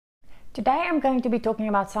Today I'm going to be talking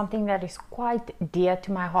about something that is quite dear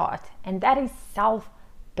to my heart, and that is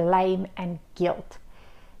self-blame and guilt.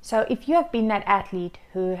 So if you have been that athlete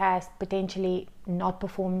who has potentially not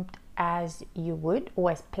performed as you would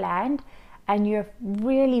or as planned, and you have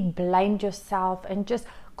really blamed yourself and just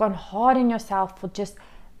gone hard on yourself for just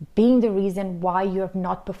being the reason why you have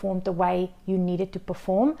not performed the way you needed to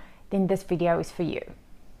perform, then this video is for you.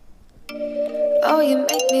 Oh, you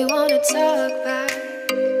make me want to talk back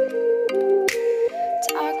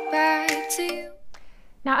to you.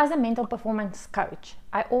 Now, as a mental performance coach,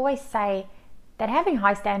 I always say that having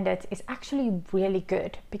high standards is actually really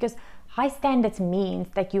good, because high standards means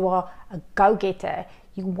that you are a go-getter.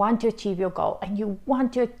 You want to achieve your goal and you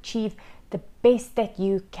want to achieve the best that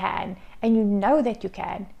you can, and you know that you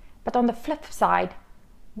can. But on the flip side,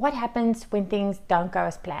 what happens when things don't go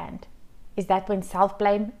as planned? Is that when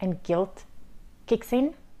self-blame and guilt kicks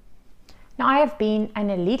in? Now, I have been an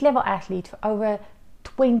elite level athlete for over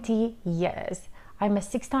 20 years. I'm a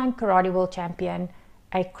 6-time karate world champion,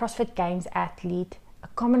 a CrossFit Games athlete, a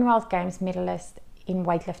Commonwealth Games medalist in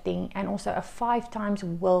weightlifting, and also a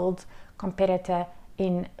 5-time world competitor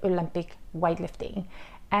in Olympic weightlifting.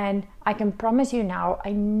 And I can promise you now,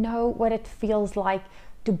 I know what it feels like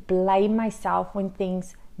to blame myself when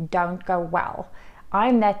things don't go well.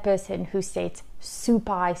 I'm that person who sets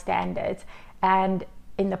super high standards, and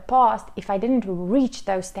in the past, if I didn't reach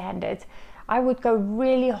those standards, I would go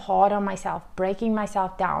really hard on myself, breaking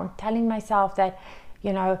myself down, telling myself that,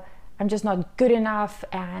 I'm just not good enough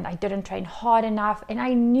and I didn't train hard enough. And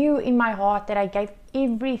I knew in my heart that I gave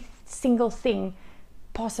every single thing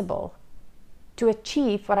possible to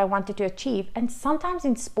achieve what I wanted to achieve. And sometimes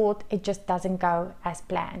in sport, it just doesn't go as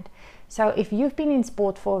planned. So if you've been in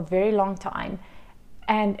sport for a very long time,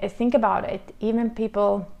 and think about it, even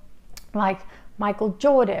people like Michael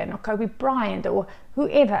Jordan or Kobe Bryant or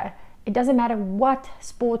whoever, it doesn't matter what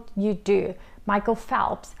sport you do, Michael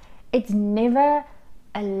Phelps, it's never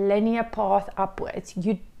a linear path upwards.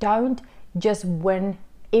 You don't just win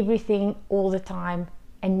everything all the time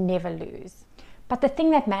and never lose. But the thing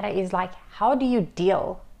that matters is, how do you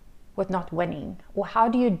deal with not winning? Or how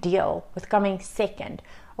do you deal with coming second?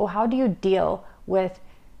 Or how do you deal with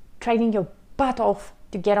training your butt off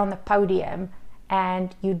to get on the podium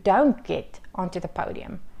and you don't get onto the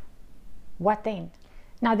podium? What then?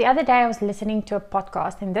 Now, the other day I was listening to a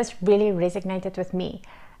podcast, and this really resonated with me.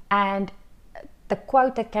 And the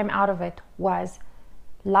quote that came out of it was,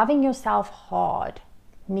 loving yourself hard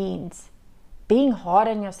means being hard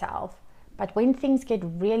on yourself, but when things get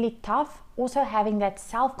really tough, also having that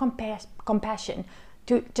self-compassion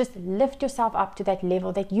to just lift yourself up to that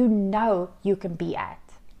level that you know you can be at.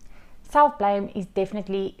 Self-blame is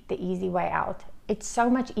definitely the easy way out. It's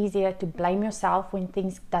so much easier to blame yourself when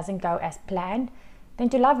things doesn't go as planned than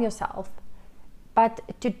to love yourself. But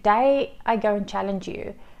today I go and challenge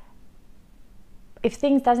you. If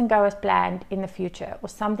things doesn't go as planned in the future, or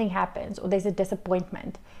something happens, or there's a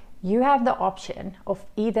disappointment, you have the option of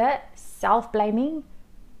either self-blaming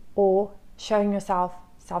or showing yourself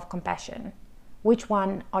self-compassion. Which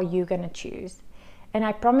one are you going to choose? And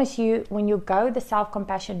I promise you, when you go the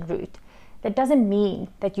self-compassion route, that doesn't mean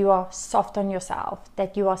that you are soft on yourself,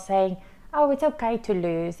 that you are saying, oh, it's okay to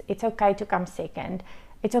lose, it's okay to come second,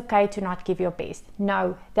 it's okay to not give your best.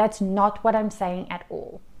 No, that's not what I'm saying at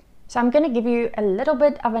all. So I'm going to give you a little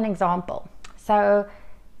bit of an example. So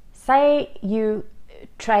say you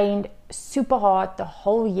trained super hard the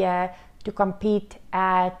whole year to compete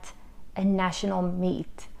at a national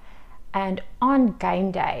meet, and on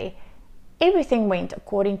game day everything went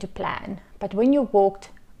according to plan, but when you walked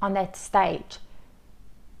on that stage,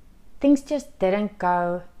 things just didn't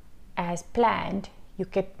go as planned. You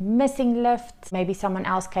kept missing lifts, maybe someone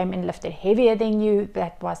else came and lifted heavier than you,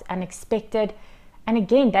 that was unexpected. And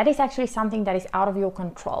again, that is actually something that is out of your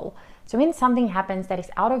control. So when something happens that is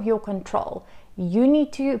out of your control, you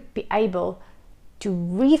need to be able to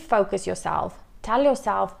refocus yourself, tell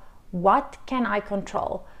yourself, what can I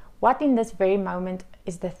control? What in this very moment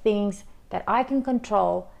is the things that I can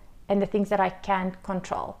control and the things that I can't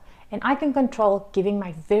control? And I can control giving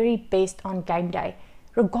my very best on game day,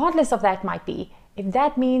 regardless of that might be. If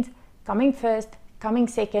that means coming first, coming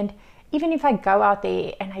second, even if I go out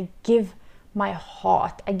there and I give my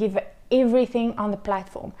heart, I give everything on the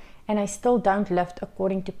platform, and I still don't lift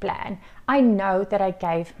according to plan, I know that I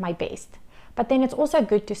gave my best. But then it's also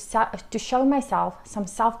good to show myself some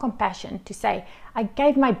self-compassion, to say, I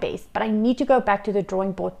gave my best, but I need to go back to the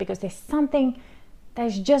drawing board because there's something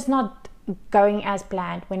that's just not going as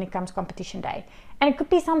planned when it comes competition day. And it could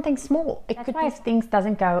be something small. It could be if things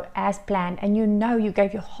doesn't go as planned and you know you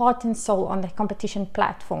gave your heart and soul on the competition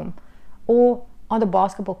platform. or on the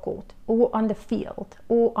basketball court, or on the field,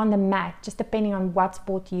 or on the mat, just depending on what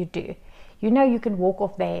sport you do. You know you can walk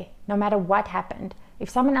off there no matter what happened. If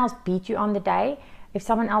someone else beat you on the day, if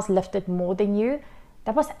someone else lifted more than you,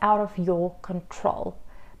 that was out of your control.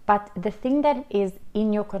 But the thing that is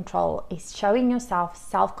in your control is showing yourself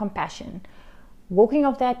self-compassion, walking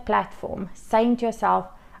off that platform, saying to yourself,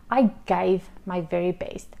 I gave my very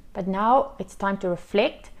best, but now it's time to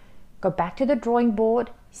reflect, go back to the drawing board,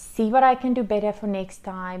 see what I can do better for next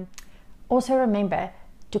time. Also remember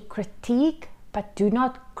to critique, but do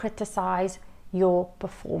not criticize your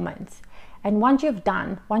performance. And once you've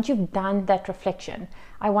done that reflection,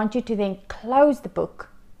 I want you to then close the book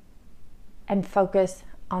and focus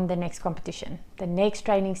on the next competition, the next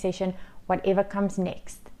training session, whatever comes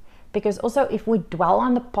next. Because also if we dwell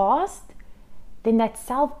on the past, then that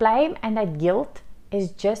self-blame and that guilt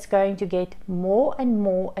is just going to get more and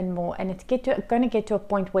more and more, and it's going to get to a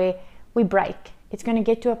point where we break. It's going to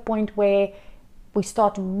get to a point where we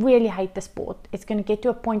start to really hate the sport. It's going to get to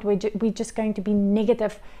a point where we're just going to be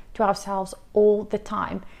negative to ourselves all the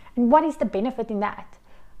time. And what is the benefit in that?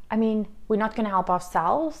 I mean, we're not going to help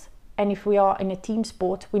ourselves, and if we are in a team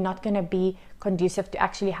sport, we're not going to be conducive to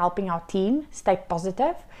actually helping our team stay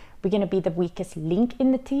positive. We're going to be the weakest link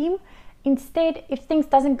in the team. Instead, if things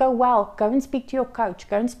doesn't go well, go and speak to your coach,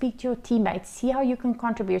 go and speak to your teammates, see how you can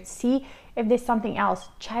contribute, see if there's something else,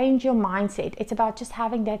 change your mindset. It's about just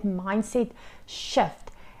having that mindset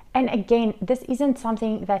shift. And again, this isn't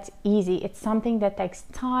something that's easy. It's something that takes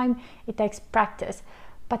time, it takes practice.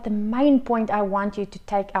 But the main point I want you to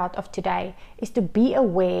take out of today is to be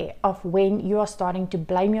aware of when you are starting to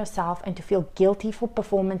blame yourself and to feel guilty for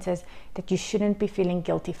performances that you shouldn't be feeling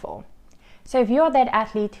guilty for. So if you're that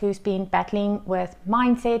athlete who's been battling with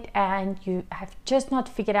mindset and you have just not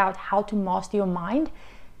figured out how to master your mind,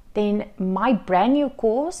 then my brand new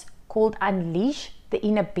course called Unleash the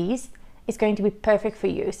Inner Beast is going to be perfect for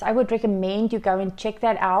you. So I would recommend you go and check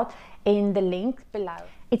that out in the link below.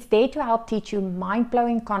 It's there to help teach you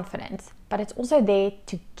mind-blowing confidence, but it's also there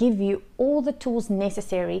to give you all the tools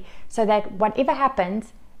necessary so that whatever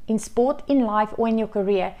happens in sport, in life, or in your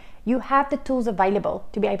career, you have the tools available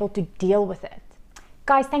to be able to deal with it.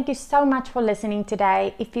 Guys, thank you so much for listening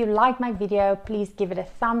today. If you like my video, please give it a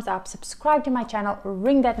thumbs up, subscribe to my channel,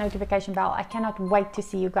 ring that notification bell. I cannot wait to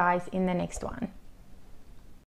see you guys in the next one.